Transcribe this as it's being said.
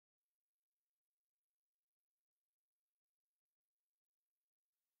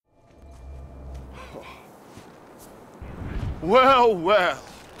Well, well.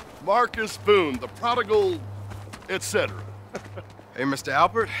 Marcus Boone, the prodigal, etc. Hey, Mr.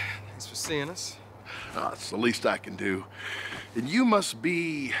 Albert. Thanks for seeing us. It's the least I can do. And you must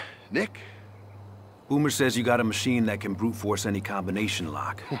be Nick? Boomer says you got a machine that can brute force any combination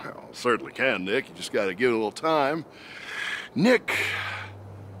lock. Well, certainly can, Nick. You just gotta give it a little time. Nick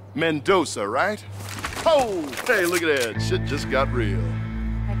Mendoza, right? Oh, hey, look at that. Shit just got real.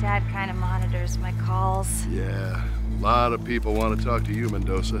 My dad kind of monitors my calls. Yeah, a lot of people want to talk to you,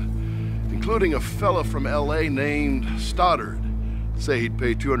 Mendoza. Including a fella from L.A. named Stoddard. Say he'd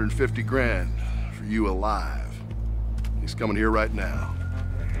pay 250 grand for you alive. He's coming here right now.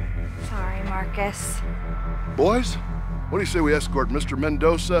 Sorry, Marcus. Boys, what do you say we escort Mr.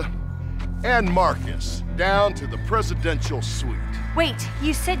 Mendoza and Marcus down to the presidential suite? Wait,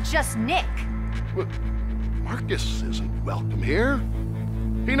 you said just Nick. What? Marcus isn't welcome here.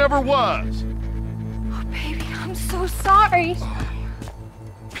 He never was. Oh, baby, I'm so sorry.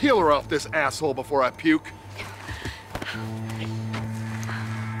 Peel her off this asshole before I puke.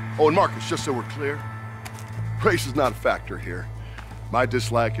 Oh, and Marcus, just so we're clear, race is not a factor here. My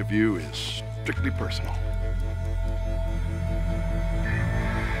dislike of you is strictly personal.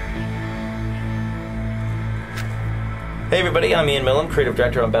 Hey everybody, I'm Ian Millen, creative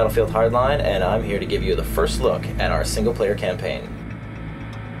director on Battlefield Hardline, and I'm here to give you the first look at our single-player campaign.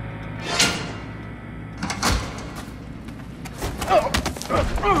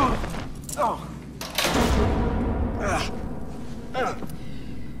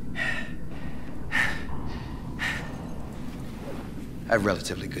 I have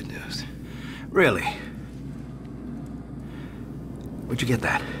relatively good news. Really? Where'd you get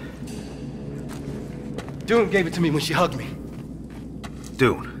that? Dune gave it to me when she hugged me.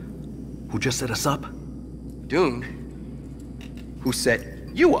 Dune, who just set us up? Dune? Who set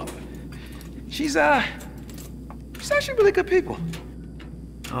you up? She's actually really good people.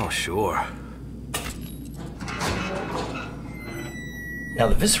 Oh, sure. Now,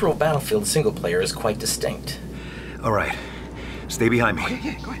 the Visceral Battlefield single-player is quite distinct. All right, stay behind me.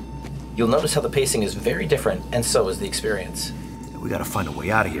 Yeah, go ahead. You'll notice how the pacing is very different, and so is the experience. We gotta find a way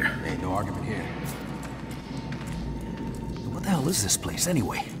out of here. Ain't no argument here. What the hell is this place,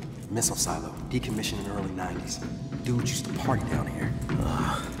 anyway? Missile silo, decommissioned in the early 90s. Dudes used to party down here.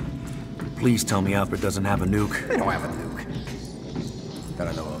 Please tell me Albert doesn't have a nuke. They don't have a nuke. That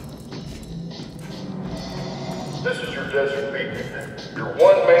I know of. This is your desert beacon, your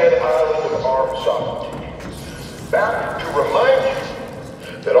one-man island of armed sovereignty. Back to remind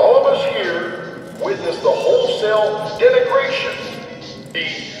you that all of us here witnessed the wholesale denigration, the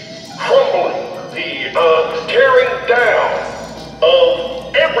crumbling, the tearing down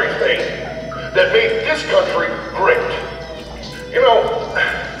of everything that made this country great. You know,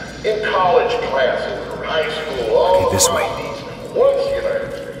 in college classes or high school, all Okay, this way. once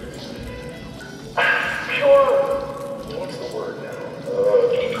United States, pure, what's the word now?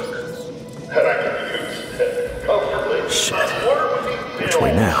 That I can use comfortably. Shit. Which Which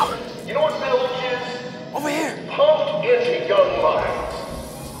way now? You know what village is? Over here! Pumped into young minds.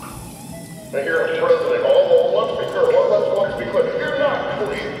 Now you're a president, let's be clear, let's be clear. You're not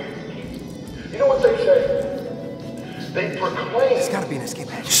clear. You know what they say? They proclaim There's gotta be an escape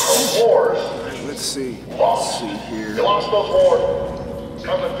hatch. wars. Let's see. Lost. Let's see here. You lost those wars.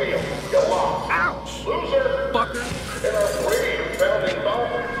 Come and feel. You lost. Ouch! Loser. Fucker. And our brave founding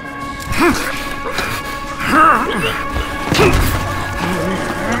fathers.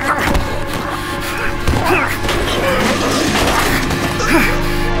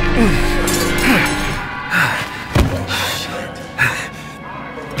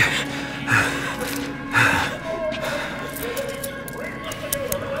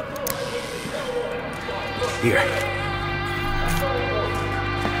 Here.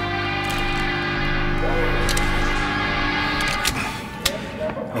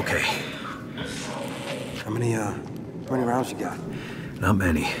 Okay, How many rounds you got? not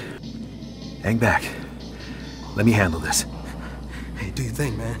many. Hang back. Let me handle this. Hey, do your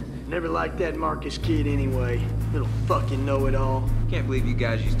thing, man. Never liked that Marcus kid anyway. Little fucking know-it-all. Can't believe you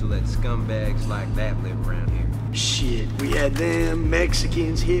guys used to let scumbags like that live around here. Shit, we had them,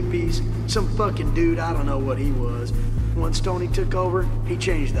 Mexicans, hippies, some fucking dude, I don't know what he was. Once Tony took over, he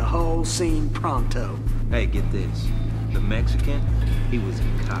changed the whole scene pronto. Hey, get this. The Mexican, he was a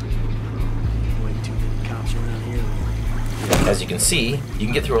cop. Way too many cops around here. As you can see, you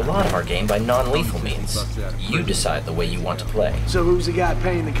can get through a lot of our game by non-lethal means. You decide the way you want to play. So who's the guy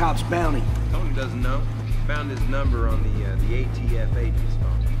paying the cops bounty? Tony doesn't know. Found his number on the ATF agent's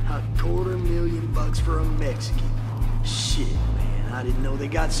phone. $250,000 for a Mexican. Shit, man, I didn't know they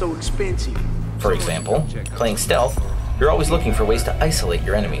got so expensive. For example, playing stealth You're always looking for ways to isolate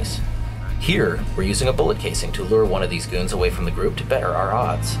your enemies. Here, we're using a bullet casing to lure one of these goons away from the group to better our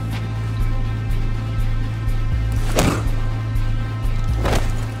odds.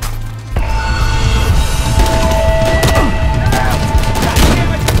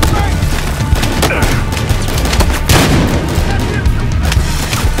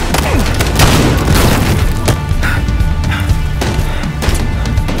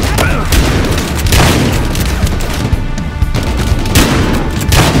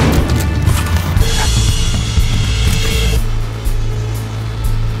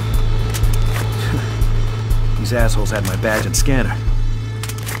 These assholes had my badge and scanner.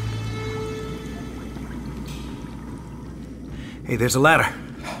 Hey, there's a ladder.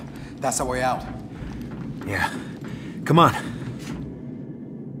 That's our way out. Yeah. Come on.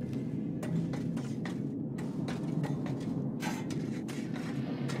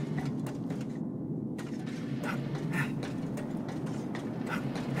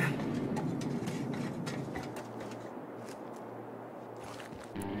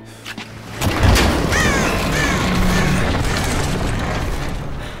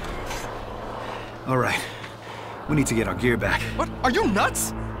 All right. We need to get our gear back. What? Are you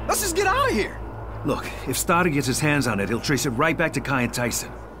nuts? Let's just get out of here. Look, if Stoddard gets his hands on it, he'll trace it right back to Kai and Tyson.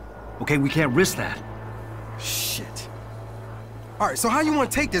 Okay, we can't risk that. Shit. All right, so how you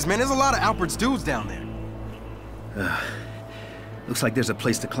want to take this, man? There's a lot of Alpert's dudes down there. Looks like there's a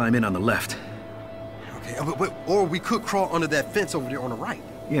place to climb in on the left. Okay, or we could crawl under that fence over there on the right.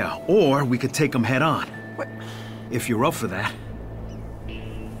 Yeah, or we could take them head on. What? If you're up for that.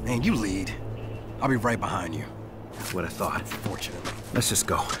 Man, you lead. I'll be right behind you. That's what I thought. Fortunately. Let's just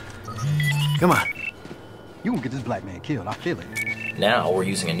go. Come on. You can get this black man killed, I feel it. Now we're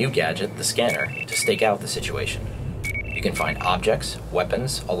using a new gadget, the scanner, to stake out the situation. You can find objects,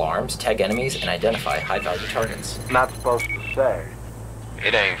 weapons, alarms, tag enemies, and identify high-value targets. Not supposed to say.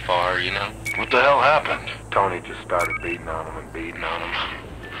 It ain't far, you know. What the hell happened? Tony just started beating on him and beating on him.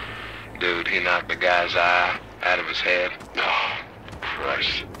 Dude, he knocked the guy's eye out of his head. Oh,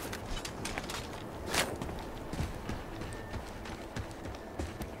 Christ.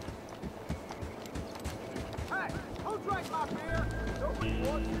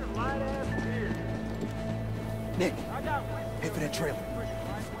 Nick, head for that trailer.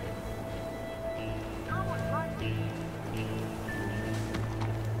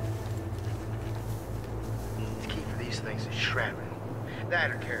 The key for these things is shrapnel. That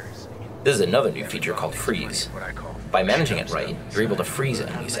or kerosene. This is another new feature called Freeze. By managing it right, you're able to freeze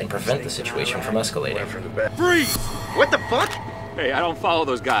enemies and prevent the situation from escalating. Freeze! What the fuck? Hey, I don't follow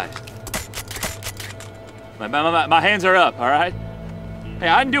those guys. My hands are up, all right? Hey,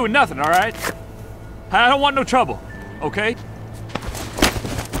 I ain't doing nothing, all right? I don't want no trouble, okay?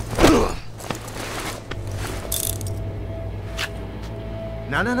 No.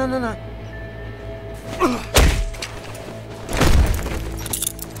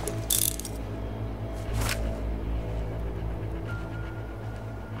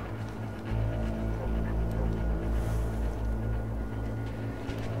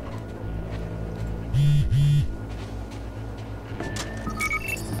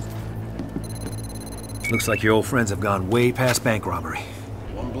 Looks like your old friends have gone way past bank robbery.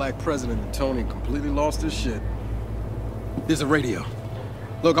 One black president and Tony completely lost his shit. Here's a radio.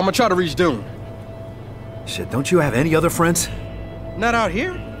 Look, I'm gonna try to reach Dune. Shit, don't you have any other friends? Not out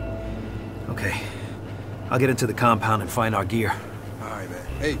here? Okay. I'll get into the compound and find our gear. All right, man.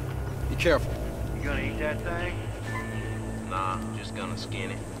 Hey, be careful. You gonna eat that thing? Nah, just gonna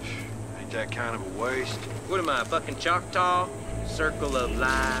skin it. Ain't that kind of a waste? What am I, fucking Choctaw? Circle of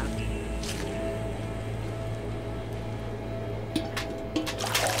life?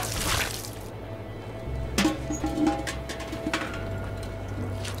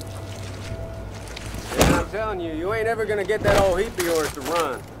 I'm telling you, you ain't ever gonna get that old heap of yours to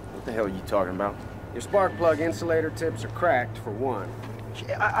run. What the hell are you talking about? Your spark plug insulator tips are cracked, for one.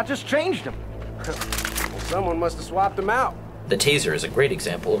 I just changed them. Well, someone must have swapped them out. The taser is a great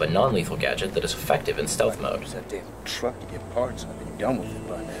example of a non-lethal gadget that is effective in stealth mode. That damn truck to get parts. I've been done with it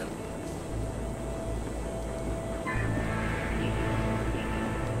by now.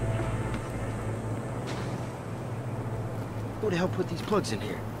 Who the hell put these plugs in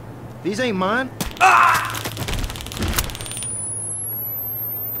here? These ain't mine.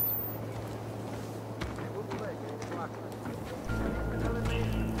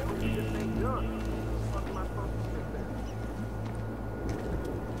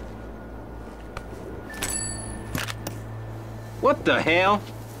 What the hell?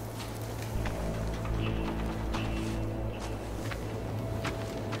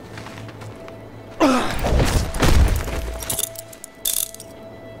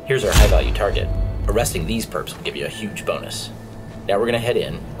 Here's our high-value target. Arresting these perps will give you a huge bonus. Now we're gonna head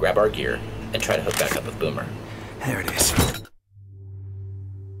in, grab our gear, and try to hook back up with Boomer. There it is.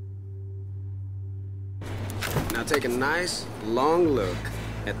 Now take a nice, long look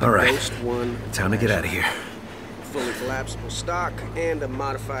at the All right. Ghost 1. Time to get out of here. Fully collapsible stock and a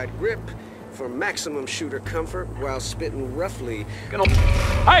modified grip for maximum shooter comfort while spitting roughly.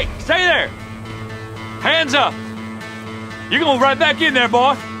 Hey, stay there! Hands up! You're going right back in there,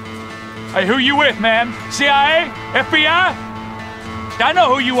 boy. Hey, who you with, man? CIA? FBI? I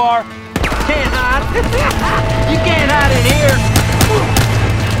know who you are. Can't hide. You can't hide in here.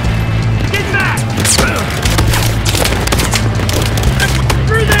 Get back!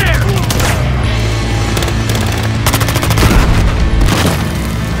 Through there!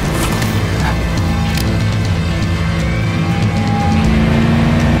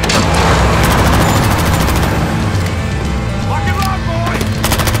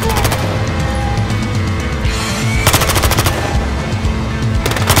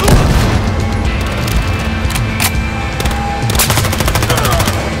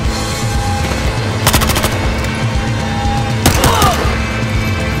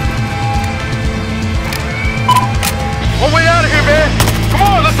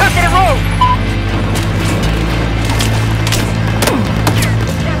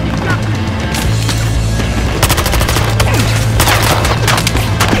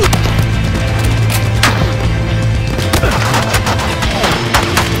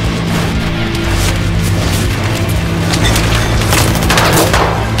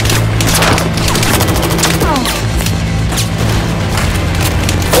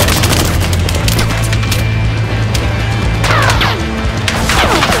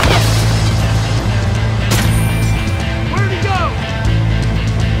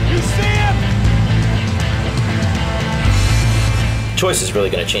 Choice is really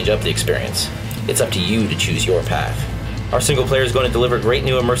going to change up the experience. It's up to you to choose your path. Our single player is going to deliver great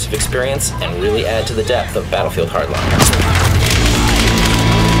new immersive experience and really add to the depth of Battlefield Hardline.